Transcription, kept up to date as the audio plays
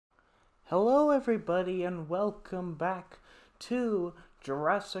Hello everybody and welcome back to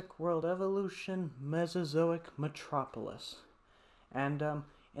Jurassic World Evolution Mesozoic Metropolis. And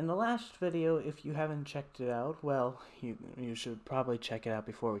in the last video, if you haven't checked it out, well, you should probably check it out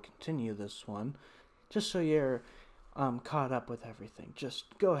before we continue this one, just so you're caught up with everything.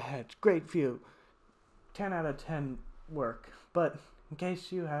 Just go ahead, great view, 10 out of 10 work. But in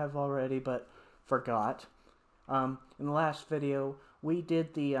case you have already but forgot, in the last video we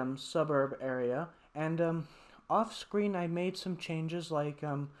did the suburb area, and off screen I made some changes, like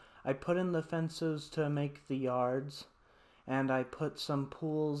I put in the fences to make the yards, and I put some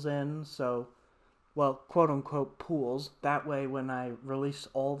pools in, so, well, quote unquote pools. That way when I release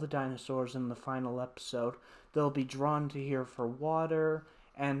all the dinosaurs in the final episode, they'll be drawn to here for water,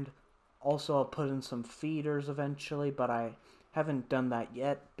 and also I'll put in some feeders eventually, but I haven't done that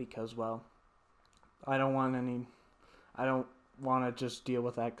yet because, well, I don't want to just deal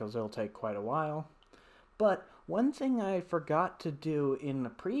with that because it'll take quite a while. But one thing I forgot to do in the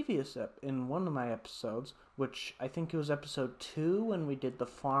previous in one of my episodes, which I think it was episode 2 when we did the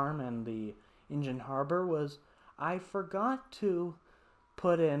farm and the engine harbor, was I forgot to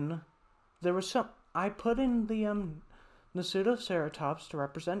put in, I put in the Pseudoceratops to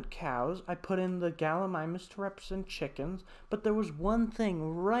represent cows, I put in the Gallimimus to represent chickens, but there was one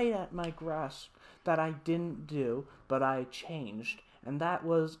thing right at my grasp that I didn't do, but I changed, and that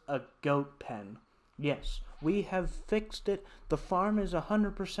was a goat pen. Yes, we have fixed it. The farm is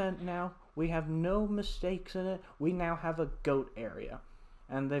 100% now. We have no mistakes in it. We now have a goat area,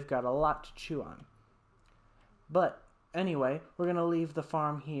 and they've got a lot to chew on. But anyway, we're going to leave the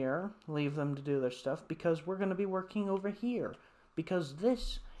farm here, leave them to do their stuff, because we're going to be working over here, because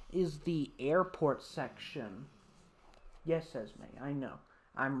this is the airport section. Yes, Esme, I know.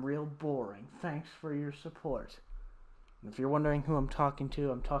 I'm real boring. Thanks for your support. And if you're wondering who I'm talking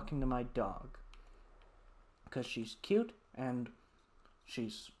to my dog. Because she's cute, and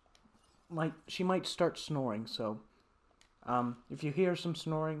she might start snoring, so if you hear some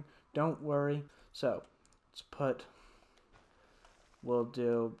snoring, don't worry. So,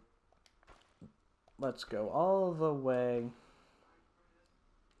 let's go all the way.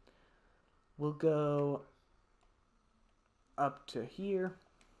 We'll go up to here.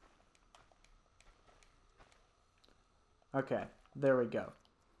 Okay, there we go.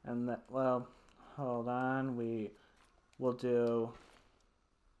 And that, well, hold on, we'll do,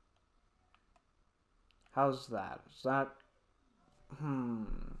 how's that? Is that,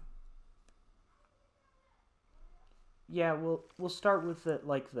 yeah, we'll start with it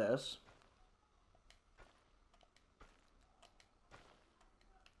like this.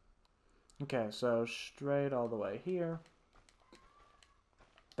 Okay, so straight all the way here.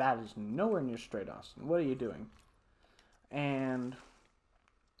 That is nowhere near straight, Austin. What are you doing? And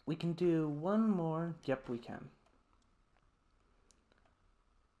we can do one more. Yep, we can.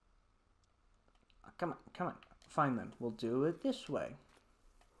 Come on. Fine then. We'll do it this way.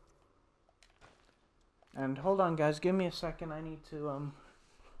 And hold on, guys. Give me a second. I need to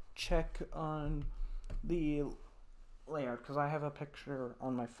check on the layout because I have a picture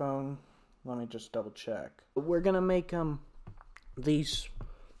on my phone. Let me just double check. We're gonna make this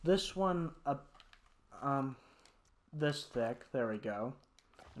one this thick. There we go.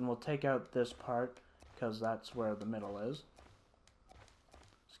 And we'll take out this part because that's where the middle is.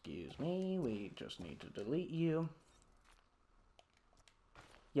 Excuse me, we just need to delete you.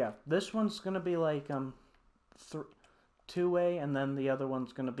 Yeah, this one's gonna be like two-way, and then the other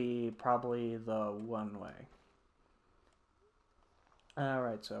one's gonna be probably the one-way.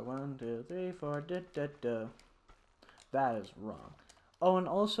 Alright, so 1, 2, 3, 4, That is wrong. Oh, and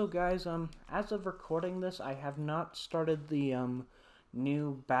also, guys, as of recording this, I have not started the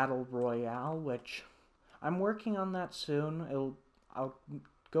new Battle Royale, which I'm working on that soon. I'll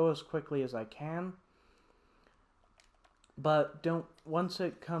go as quickly as I can. But once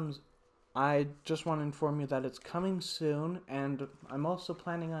it comes, I just want to inform you that it's coming soon, and I'm also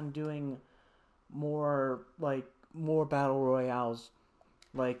planning on doing more Battle Royales.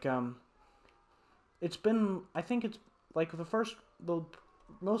 Like, it's been, I think it's, like, the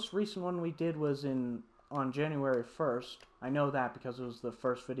most recent one we did was on January 1st. I know that because it was the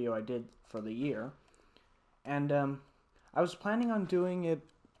first video I did for the year. And, I was planning on doing it,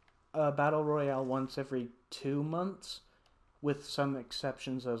 Battle Royale once every 2 months, with some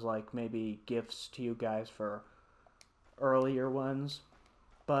exceptions as, like, maybe gifts to you guys for earlier ones.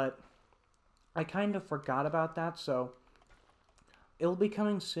 But I kind of forgot about that, so it'll be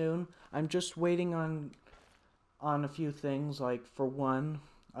coming soon. I'm just waiting on a few things, like, for one,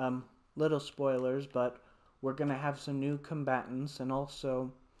 little spoilers, but we're gonna have some new combatants, and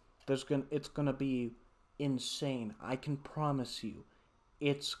also it's gonna be insane. I can promise you.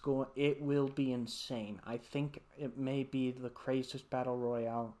 It will be insane. I think it may be the craziest battle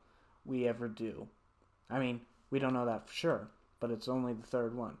royale we ever do. I mean, we don't know that for sure, but it's only the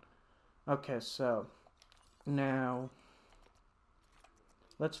third one. Okay, so now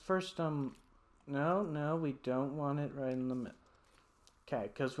let's first no, we don't want it right in the middle. Okay,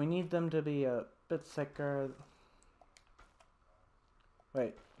 because we need them to be a bit thicker.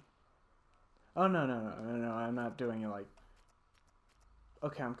 Wait. Oh, no, I'm not doing it like...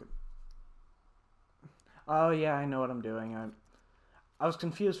 Okay, I'm good. Oh, yeah, I know what I'm doing. I was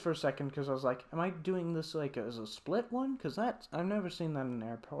confused for a second because I was like, am I doing this like as a split one? Because I've never seen that in an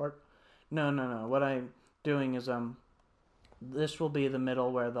airport. No. What I'm doing is, this will be the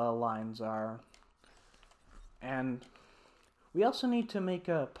middle where the lines are. And we also need to make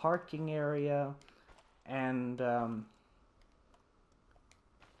a parking area, and,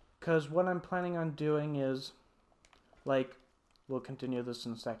 because what I'm planning on doing is, like, we'll continue this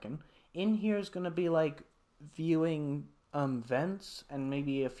in a second. In here is going to be, like, viewing, vents, and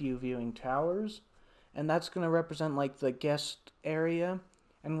maybe a few viewing towers. And that's going to represent, like, the guest area.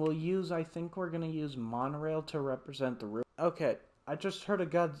 And I think we're going to use monorail to represent the roof. Okay, I just heard a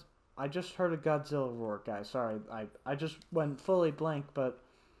Godzilla roar, guys. Sorry, I just went fully blank, but...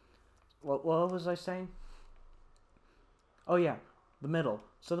 What was I saying? Oh, yeah. The middle.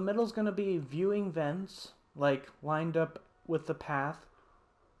 So the middle's going to be viewing vents, like, lined up with the path.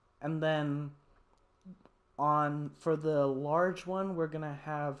 And then, for the large one, we're going to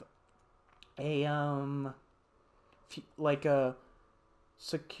have a, like a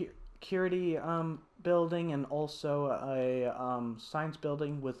security, building, and also a, science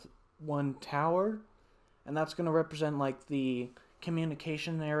building with one tower. And that's going to represent, like, the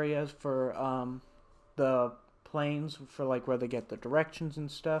communication areas for, the planes, for like where they get the directions and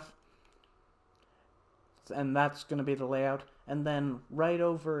stuff. And that's going to be the layout. And then right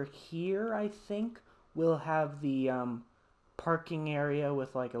over here, I think, we'll have the parking area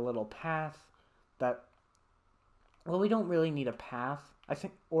with like a little path that... Well, we don't really need a path, I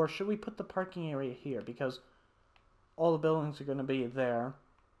think. Or should we put the parking area here? Because all the buildings are going to be there.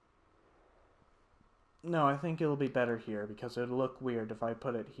 No, I think it'll be better here because it'll look weird if I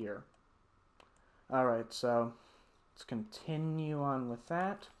put it here. Alright, so let's continue on with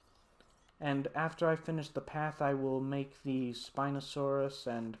that. And after I finish the path, I will make the Spinosaurus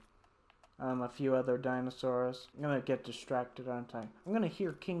and a few other dinosaurs. I'm going to get distracted on time. I'm going to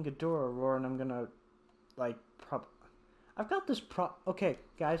hear King Ghidorah roar, and I'm going to, like, I've got this Okay,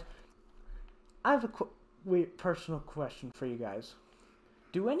 guys. I have a personal question for you guys.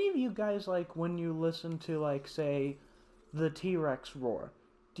 Do any of you guys, like, when you listen to, like, say, the T-Rex roar,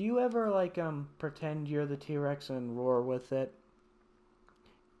 do you ever, like, pretend you're the T-Rex and roar with it?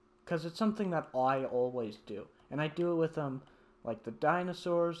 Because it's something that I always do. And I do it with, like, the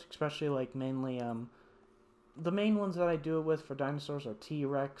dinosaurs, especially, like, mainly, the main ones that I do it with for dinosaurs are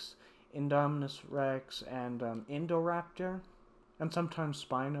T-Rex, Indominus Rex, and, Indoraptor. And sometimes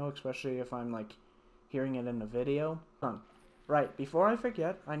Spino, especially if I'm, like, hearing it in a video. Right, before I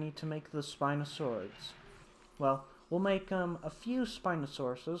forget, I need to make the Spinosaurids. Well, we'll make, a few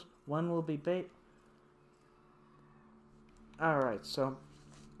Spinosauruses. One will be Alright, so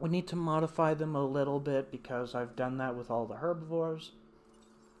we need to modify them a little bit because I've done that with all the herbivores.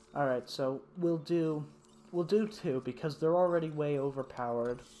 Alright, so we'll do 2 because they're already way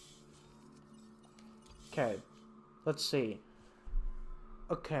overpowered. Okay, let's see.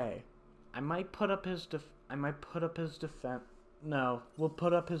 Okay, I might put up his defense. No, we'll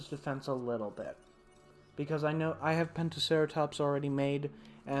put up his defense a little bit. Because I know I have Pentaceratops already made,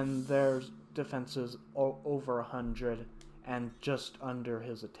 and their defense is over 100 and just under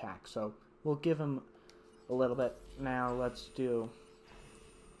his attack. So we'll give him a little bit. Now let's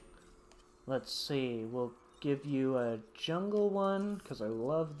see, we'll give you a jungle one, because I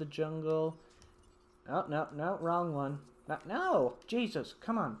love the jungle. Oh, no, wrong one. No, Jesus,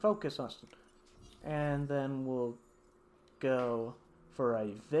 come on, focus, Austin. And then we'll go for a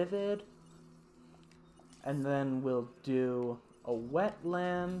vivid, and then we'll do a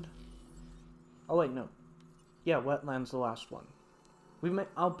wetland. Oh wait, no. Yeah, wetland's the last one.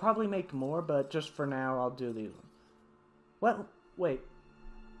 I'll probably make more, but just for now, I'll do these ones. Wait.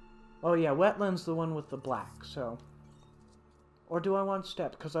 Oh yeah, wetland's the one with the black, so... Or do I want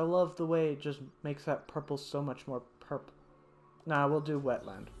steppe? Because I love the way it just makes that purple so much more purple. Nah, we'll do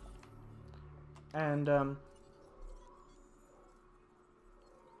wetland. And,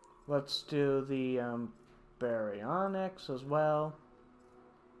 let's do the, baryonyx as well.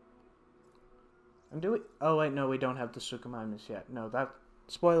 And oh wait, no, we don't have the suchomimus yet. No,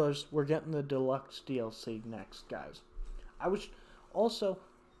 spoilers, we're getting the deluxe DLC next, guys. I was also,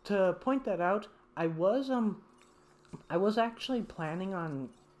 to point that out, I was actually planning on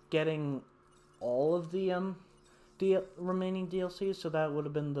getting all of the remaining DLCs, so that would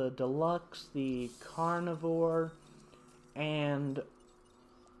have been the deluxe, the carnivore, and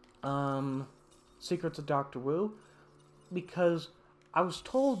Secrets of Dr. Wu, because I was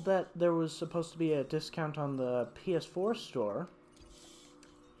told that there was supposed to be a discount on the PS4 store,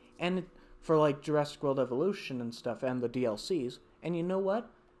 and for like Jurassic World Evolution and stuff, and the DLCs, and you know what?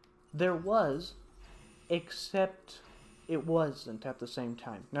 There was, except it wasn't at the same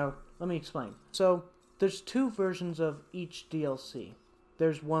time. Now, let me explain. So, there's two versions of each DLC.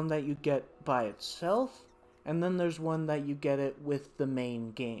 There's one that you get by itself, and then there's one that you get it with the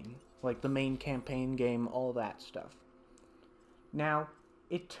main game. Like the main campaign game, all that stuff. Now,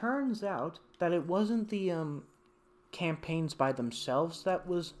 it turns out that it wasn't the campaigns by themselves that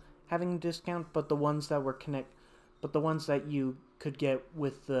was having a discount, but the ones that were but the ones that you could get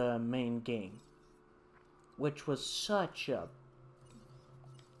with the main game. Which was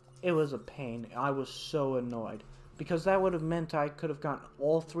it was a pain. I was so annoyed. Because that would have meant I could have gotten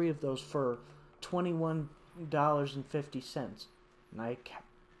all three of those for $21.50. And I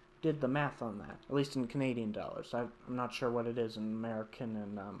did the math on that. At least in Canadian dollars. I'm not sure what it is in American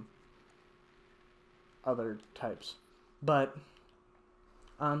and other types. But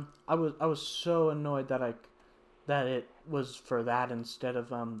I was so annoyed that it was for that instead of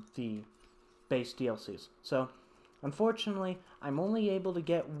the base DLCs. So, unfortunately, I'm only able to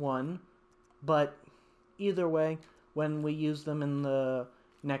get one, but either way, when we use them in the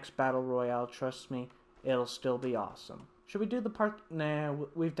next Battle Royale, trust me, it'll still be awesome. Should we do the part? Nah,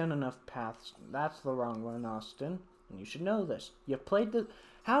 we've done enough paths. That's the wrong one, Austin. And you should know this. You've played the...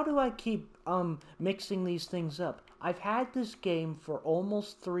 How do I keep, mixing these things up? I've had this game for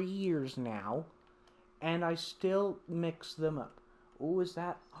almost 3 years now, and I still mix them up. Ooh, is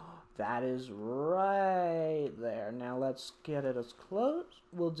that... That is right there. Now let's get it as close.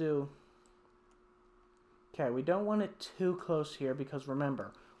 We'll do... Okay, we don't want it too close here because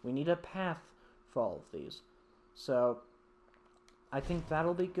remember, we need a path for all of these. So, I think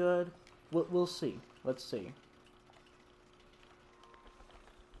that'll be good. We'll see. Let's see.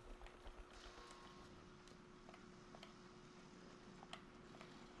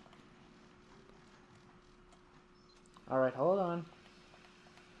 Alright, hold on.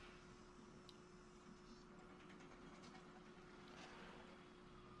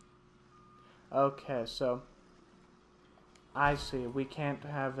 Okay, so I see. We can't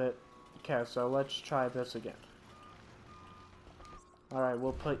have it. Okay, so let's try this again. Alright,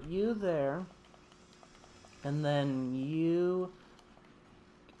 we'll put you there. And then you...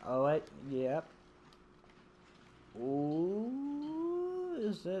 Oh, wait. Yep. Ooh,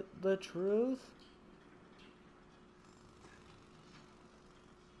 is it the truth?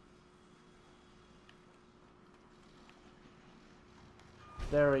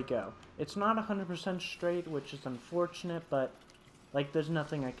 There we go. It's not 100% straight, which is unfortunate, but, like, there's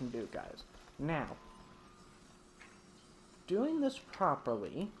nothing I can do, guys. Now, doing this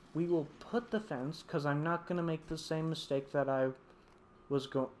properly, we will put the fence, because I'm not going to make the same mistake that I've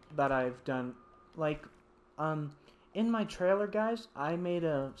done. Like, in my trailer, guys, I made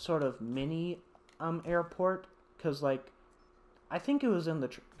a sort of mini, airport, because, like, I think it was in the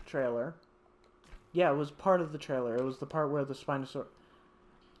trailer. Yeah, it was part of the trailer. It was the part where the Spinosaurus...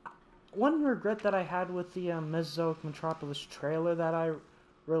 One regret that I had with the Mesozoic Metropolis trailer that I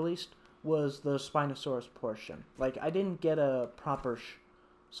released was the Spinosaurus portion. Like, I didn't get a proper...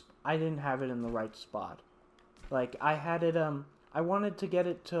 I didn't have it in the right spot. Like, I had it, I wanted to get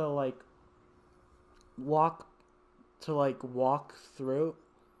it to, like, walk through,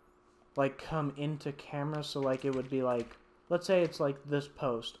 like, come into camera, so, like, it would be, like, let's say it's, like, this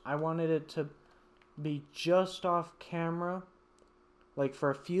post. I wanted it to be just off camera, like,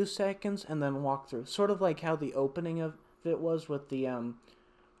 for a few seconds, and then walk through. Sort of like how the opening of it was with the,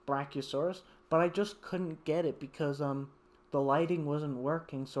 Brachiosaurus. But I just couldn't get it because, the lighting wasn't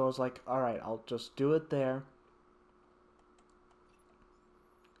working. So I was like, alright, I'll just do it there.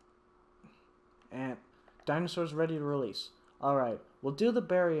 And dinosaurs ready to release. Alright, we'll do the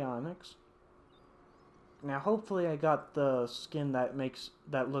baryonyx. Now, hopefully I got the skin that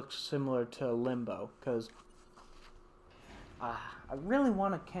looks similar to Limbo, because... I really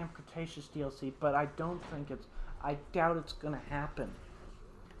want a Camp Cretaceous DLC, but I doubt it's gonna happen.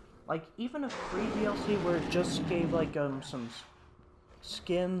 Like, even a free DLC where it just gave, like, some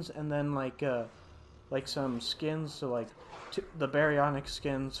skins, and then, like some skins, so, like, the baryonyx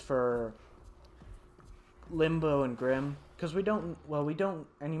skins for Limbo and Grim, because we don't,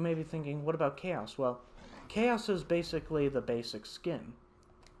 and you may be thinking, what about Chaos? Well, Chaos is basically the basic skin.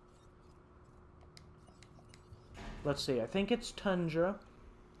 Let's see, I think it's Tundra.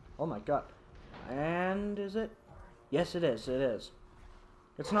 Oh my god. And is it? Yes, it is, it is.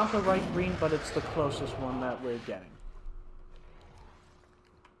 It's not the right green, but it's the closest one that we're getting.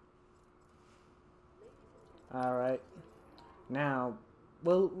 Alright. Now,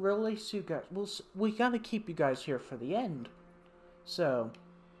 we'll release you guys. We gotta keep you guys here for the end. So,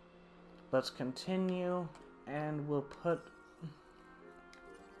 let's continue, and we'll put...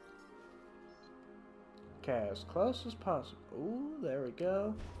 Okay, as close as possible. Ooh, there we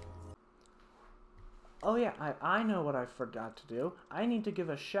go. Oh yeah, I know what I forgot to do. I need to give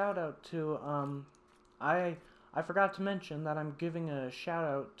a shout out to, I forgot to mention that I'm giving a shout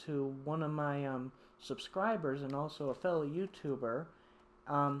out to one of my, subscribers and also a fellow YouTuber.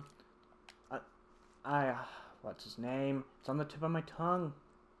 What's his name? It's on the tip of my tongue.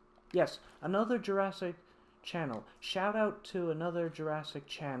 Yes, another Jurassic channel. Shout out to another Jurassic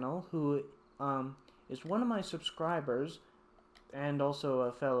channel who, is one of my subscribers and also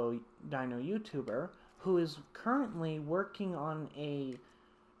a fellow Dino YouTuber who is currently working on a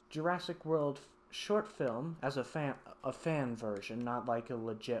Jurassic World short film as a fan version, not like a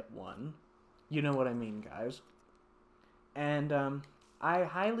legit one. You know what I mean, guys. And I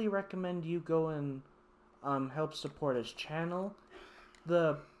highly recommend you go and help support his channel.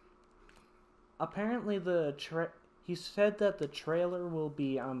 Apparently he said that the trailer will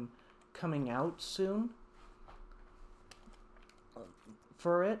be coming out soon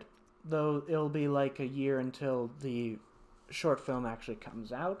for it, though it'll be like a year until the short film actually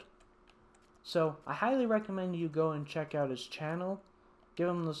comes out. So I highly recommend you go and check out his channel, give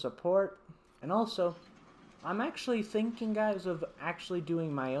him the support, and also I'm actually thinking, guys, of actually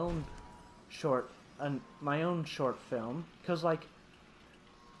doing my own short film, because like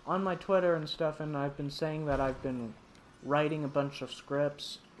on my Twitter and stuff, and I've been saying that I've been writing a bunch of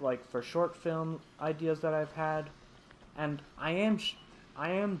scripts like for short film ideas that I've had, and I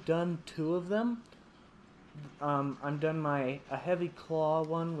am done 2 of them. I'm done a heavy claw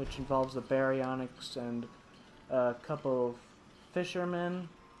one, which involves the baryonyx and a couple of fishermen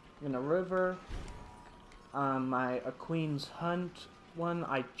in a river. A Queen's Hunt one,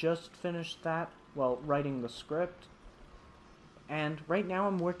 I just finished that while writing the script. And right now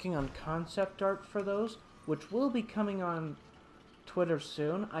I'm working on concept art for those, which will be coming on Twitter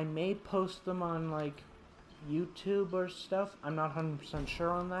soon. I may post them on like YouTube or stuff. I'm not 100% sure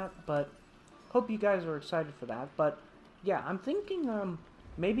on that, but hope you guys are excited for that. But yeah, I'm thinking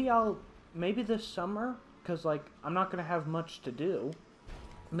maybe this summer, because like I'm not gonna have much to do,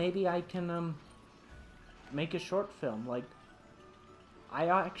 maybe I can make a short film. Like I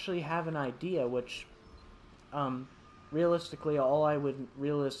actually have an idea, which realistically all I would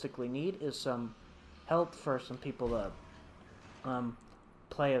realistically need is some help for some people to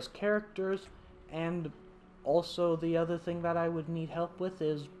play as characters, and also the other thing that I would need help with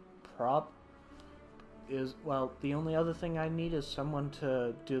is the only other thing I need is someone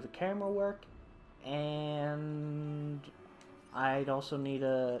to do the camera work, and I'd also need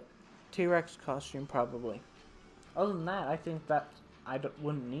a T-Rex costume probably. Other than that, I think that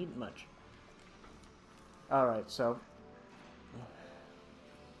wouldn't need much. Alright, so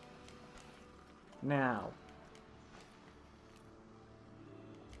now,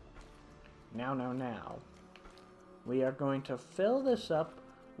 we are going to fill this up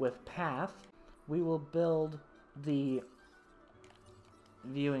with path. We will build the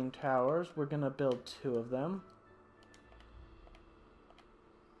viewing towers. We're going to build 2 of them.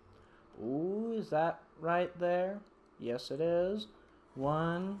 Ooh, is that right there? Yes, it is.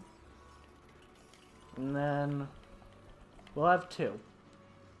 1. And then we'll have 2.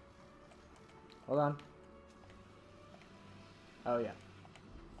 Hold on. Oh, yeah.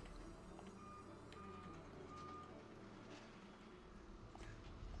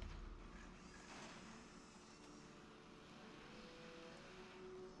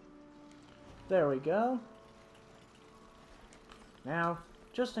 There we go. Now,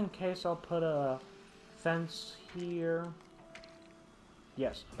 just in case, I'll put a fence here.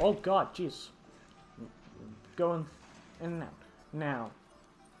 Yes. Oh god, jeez. Going in and out. Now,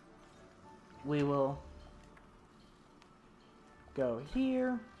 we will go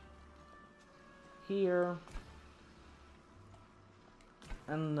here, here,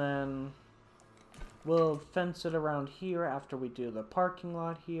 and then we'll fence it around here after we do the parking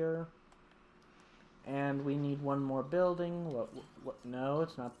lot here. And we need one more building. No,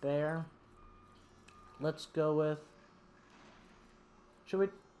 it's not there. Let's go with... Should we...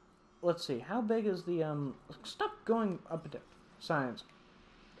 let's see, how big is the, stop going up and down. Science.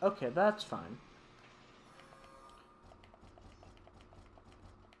 Okay, that's fine.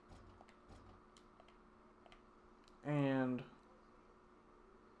 And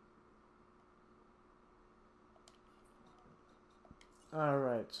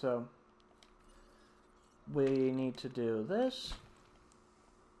alright, so we need to do this.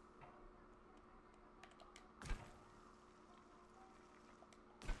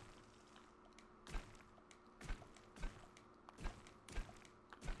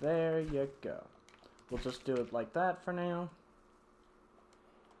 There you go. We'll just do it like that for now.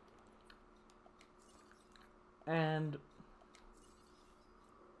 And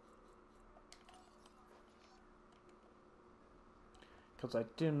because I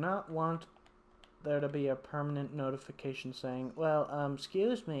do not want there to be a permanent notification saying, well,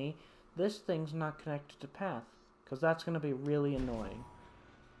 excuse me, this thing's not connected to path, because that's going to be really annoying.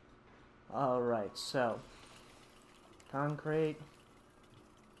 Alright, so concrete,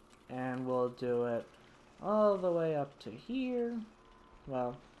 and we'll do it all the way up to here.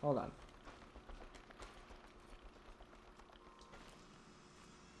 Well, hold on.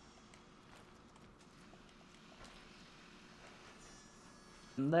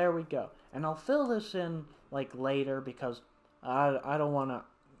 And there we go. And I'll fill this in, like, later, because I don't want to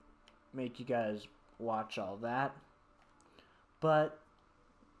make you guys watch all that. But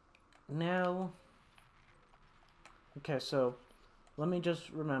now, okay, so let me just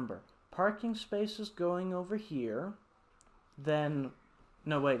remember. Parking space is going over here. Then,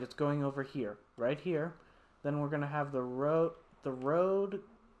 no, wait, it's going over here, right here. Then we're going to have the road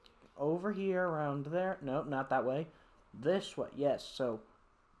over here, around there. Nope, not that way. This way, yes, so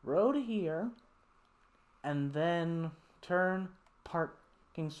road here, and then turn,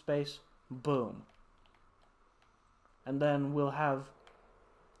 parking space, boom. And then we'll have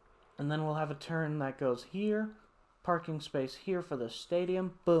a turn that goes here, parking space here for the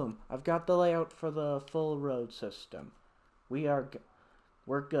stadium, boom. I've got the layout for the full road system. We're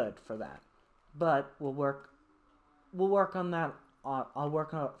good for that. But we'll work on that. I'll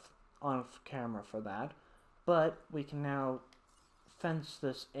work off camera for that. But we can now fence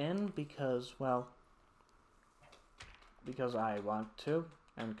this in because, well, because I want to,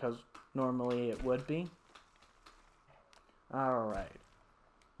 and because normally it would be. Alright.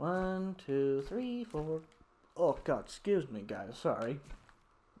 1, 2, 3, 4. Oh god, excuse me guys, sorry.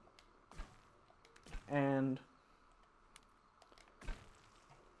 And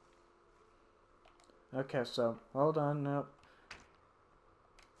okay, so hold on, nope.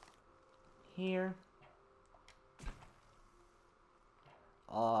 Here.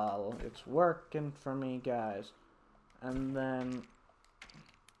 Oh, it's working for me, guys. And then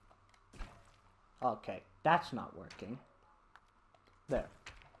okay, that's not working. There.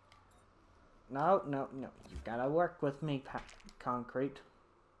 No, no, no. You gotta work with me, concrete.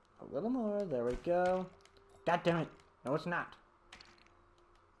 A little more. There we go. God damn it. No, it's not.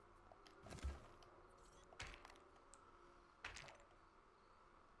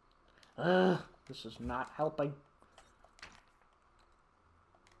 This is not helping.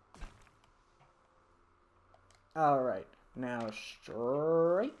 Alright. Now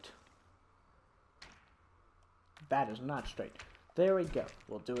straight. That is not straight. There we go.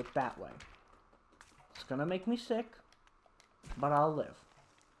 We'll do it that way. It's gonna make me sick, but I'll live.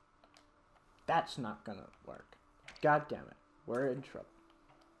 That's not gonna work. God damn it. We're in trouble.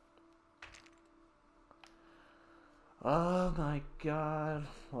 Oh my god.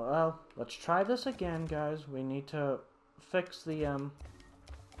 Well, let's try this again, guys. We need to fix the,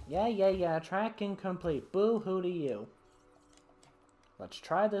 Yeah, track incomplete. Boo-hoo to you. Let's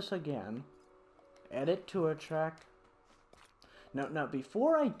try this again. Edit to a track. No,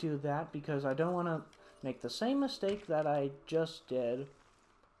 before I do that, because I don't want to make the same mistake that I just did,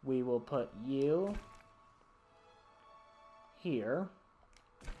 we will put you here.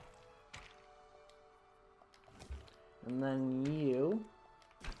 And then you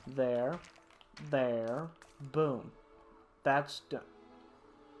there, boom. That's done.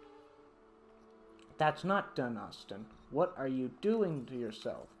 That's not done, Austin. What are you doing to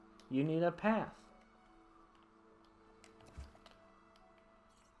yourself? You need a path.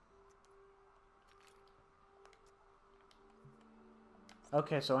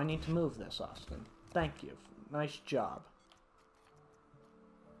 Okay, so I need to move this, Austin. Thank you. Nice job.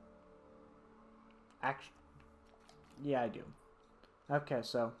 Actually, yeah, I do. Okay,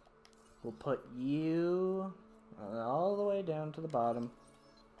 so we'll put you all the way down to the bottom.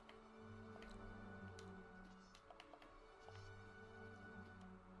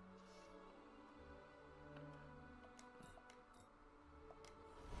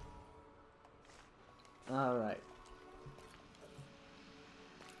 Alright.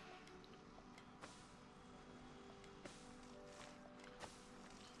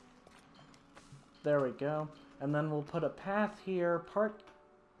 There we go. And then we'll put a path here.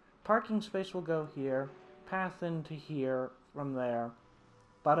 Parking space will go here. Path into here from there.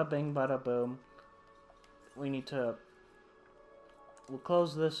 Bada bing, bada boom. We need to... We'll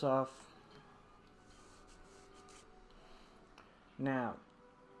close this off. Now,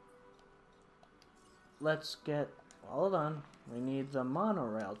 let's get... Hold on. We need the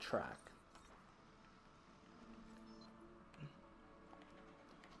monorail track.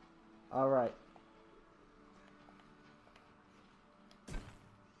 Alright.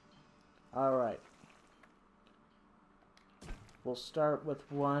 Alright. We'll start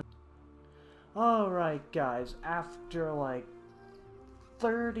with one. Alright, guys. After like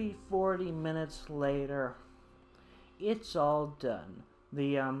 30-40 minutes later, it's all done.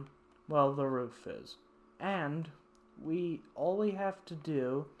 Well, the roof is. And all we have to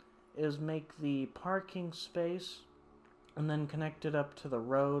do is make the parking space and then connect it up to the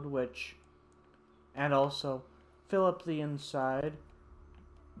road, and also fill up the inside.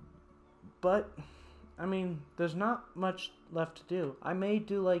 But, I mean, there's not much left to do. I may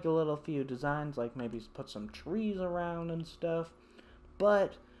do like a little few designs, like maybe put some trees around and stuff,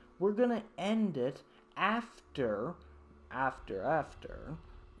 but we're gonna end it after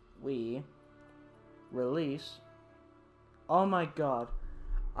we release. Oh my god,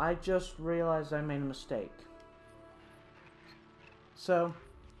 I just realized I made a mistake. So,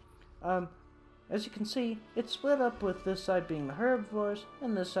 as you can see, it's split up with this side being the herbivores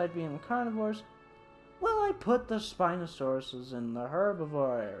and this side being the carnivores. Well, I put the Spinosauruses in the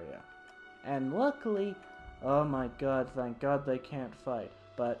herbivore area. And luckily, oh my god, thank god they can't fight.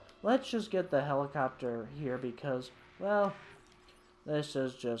 But let's just get the helicopter here because, well, this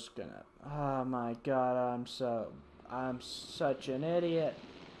is just gonna... Oh my god, I'm such an idiot.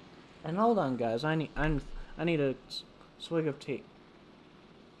 And hold on, guys, I need a swig of tea.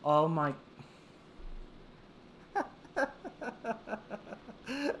 Oh my...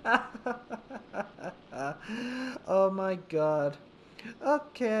 Oh my god.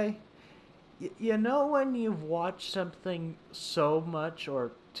 Okay. You know when you've watched something so much,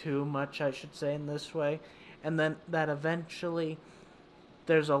 or too much I should say in this way, and then that eventually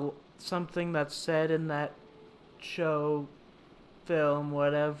there's something that's said in that show, film,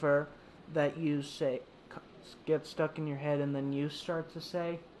 whatever, that you say gets stuck in your head and then you start to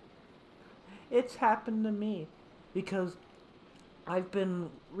say? It's happened to me because I've been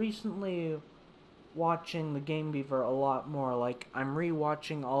recently watching the Game Beaver a lot more. Like, I'm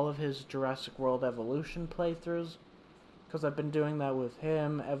rewatching all of his Jurassic World Evolution playthroughs because I've been doing that with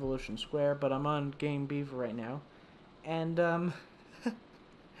him, Evolution Square, but I'm on Game Beaver right now. And,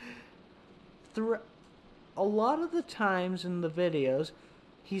 through a lot of the times in the videos,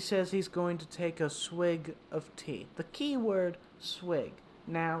 he says he's going to take a swig of tea. The key word, swig.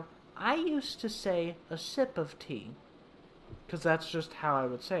 Now, I used to say a sip of tea, because that's just how I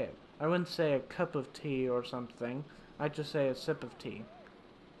would say it. I wouldn't say a cup of tea or something. I'd just say a sip of tea.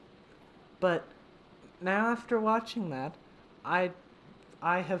 But now after watching that, I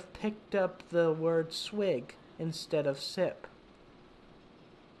have picked up the word swig instead of sip.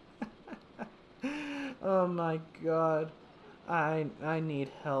 Oh my god. I need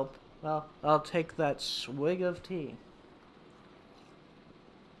help. Well, I'll take that swig of tea.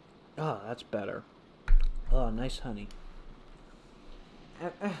 Oh, that's better. Oh, nice honey.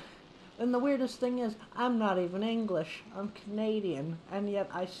 And the weirdest thing is, I'm not even English. I'm Canadian, and yet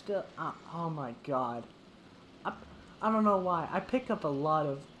I still... oh my god. I don't know why. I pick up a lot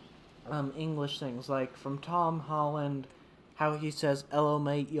of English things, like from Tom Holland, how he says, "Hello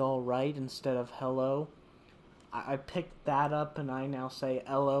mate, you alright?" instead of hello. I picked that up, and I now say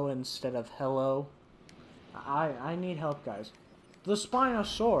hello instead of hello. I need help, guys. The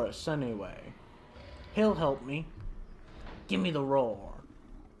Spinosaurus, anyway. He'll help me. Give me the roar.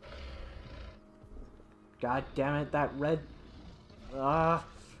 God damn it, that red... right,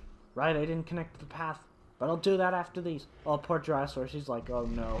 I didn't connect the path. But I'll do that after these. Oh, poor Jurasaurus, he's like, oh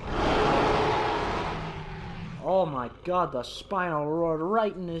no. Oh my god, the Spino roared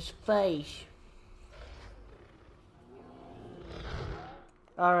right in his face.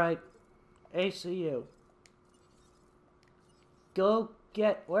 Alright, ACU. Go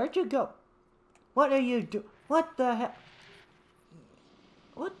get... Where'd you go? What are you doing? What the hell?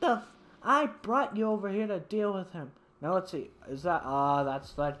 What the... I brought you over here to deal with him. Now let's see. Is that...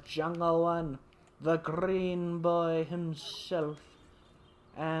 that's the jungle one. The green boy himself.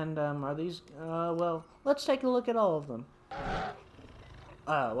 And, are these... well, let's take a look at all of them.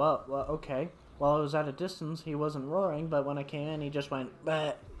 Well, okay. while I was at a distance, he wasn't roaring, but when I came in, he just went,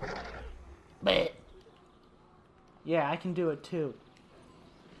 bleh, bleh. Yeah, I can do it too.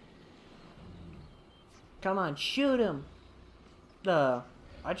 Come on, shoot him! I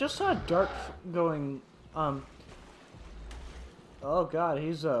just saw a dart going, oh god,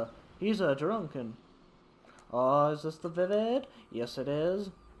 he's a drunken. Oh, is this the Vivid? Yes, it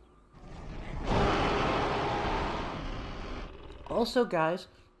is. Also, guys,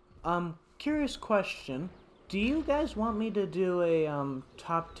 curious question. Do you guys want me to do a,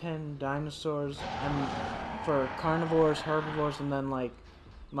 top 10 dinosaurs and for carnivores, herbivores, and then, like,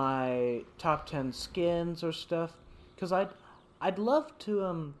 my top 10 skins or stuff? Because I'd love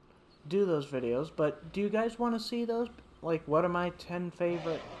to, do those videos, but do you guys want to see those? Like, what are my 10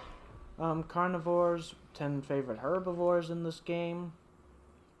 favorite, carnivores, 10 favorite herbivores in this game?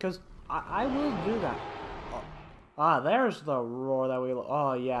 Because I will do that. Ah, there's the roar that we...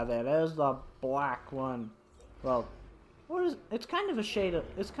 Oh, yeah, that is the black one. Well, what is... It's kind of a shade of...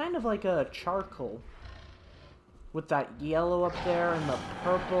 It's kind of like a charcoal. With that yellow up there and the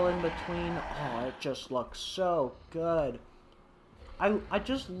purple in between. Oh, it just looks so good. I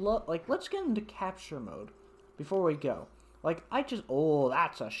just love... Like, let's get into capture mode before we go. Like, Oh,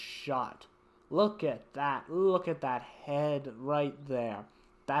 that's a shot. Look at that. Look at that head right there.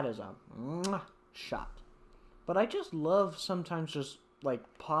 That is a shot. But I just love sometimes just, like,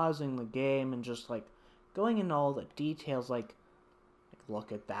 pausing the game and just, like, going into all the details, like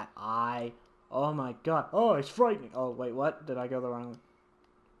look at that eye. Oh my god. Oh, it's frightening. Oh, wait, what? Did I go the wrong way?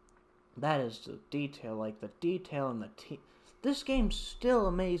 That is the detail, like, the detail in the teeth. This game still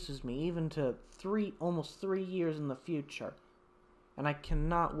amazes me, even to almost 3 years in the future. And I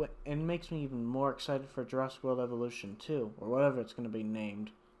cannot wait. It makes me even more excited for Jurassic World Evolution 2, or whatever it's going to be named.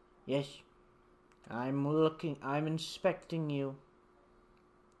 Yes. I'm inspecting you.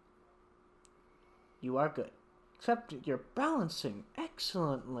 You are good. Except you're balancing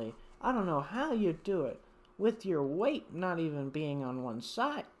excellently. I don't know how you do it. With your weight not even being on one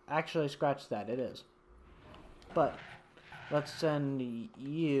side. Actually, scratch that, it is. But, let's send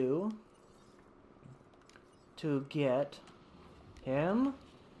you to get him,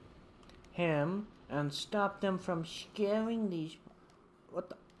 and stop them from scaring these... What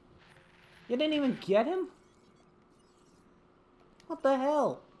the... You didn't even get him? What the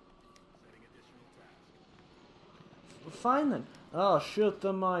hell? Fine then. I'll shoot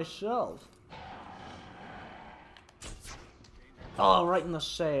them myself. Oh, right in the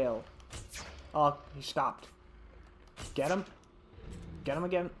sail. Oh, he stopped. Get him. Get him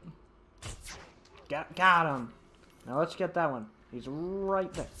again. Got him. Now let's get that one. He's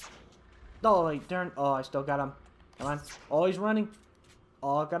right there. Oh, he turned. Oh, I still got him. Come on. Oh, he's running.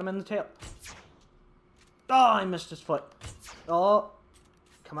 Oh, got him in the tail. Oh, I missed his foot. Oh.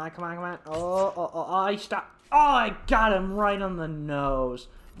 Come on, come on, come on. Oh, he stopped. Oh, I got him right on the nose.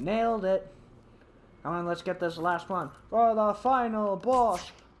 Nailed it. Come on, let's get this last one. For the final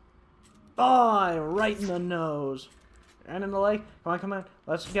boss. Oh, right in the nose. And in the leg. Come on, come on.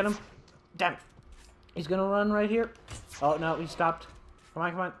 Let's get him. Damn it. He's gonna run right here. Oh, no, he stopped. Come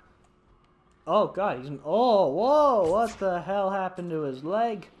on, come on. Oh, God, he's... Oh, whoa, what the hell happened to his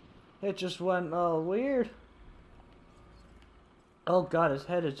leg? It just went, weird. Oh, God, his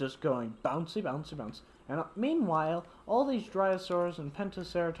head is just going bouncy, bouncy, bouncy. And meanwhile, all these Dryosaurs and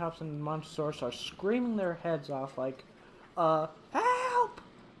Pentaceratops and Montosaurus are screaming their heads off like, help!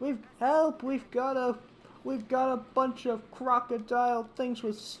 We've got a bunch of crocodile things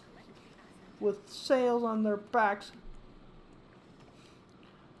with sails on their backs.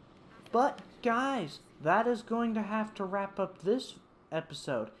 But, guys, that is going to have to wrap up this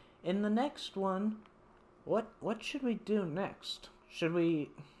episode. In the next one, what should we do next? Should we...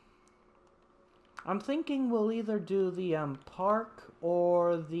 I'm thinking we'll either do the, park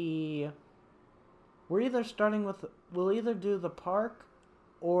or the... We're either starting with... We'll either do the park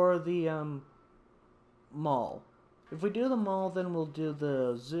or the, mall. If we do the mall, then we'll do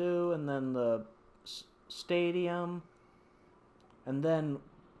the zoo and then the stadium. And then...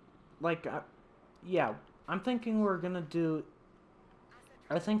 Like, yeah, I'm thinking we're gonna do...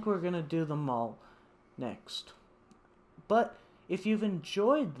 I think we're gonna do the mall next. But, if you've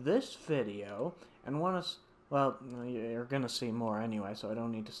enjoyed this video, and want to... Well, you're gonna see more anyway, so I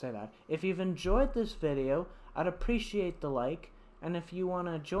don't need to say that. If you've enjoyed this video, I'd appreciate the like, and if you want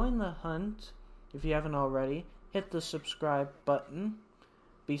to join the hunt, if you haven't already, hit the subscribe button.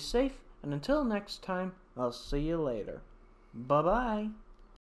 Be safe, and until next time, I'll see you later. Bye-bye.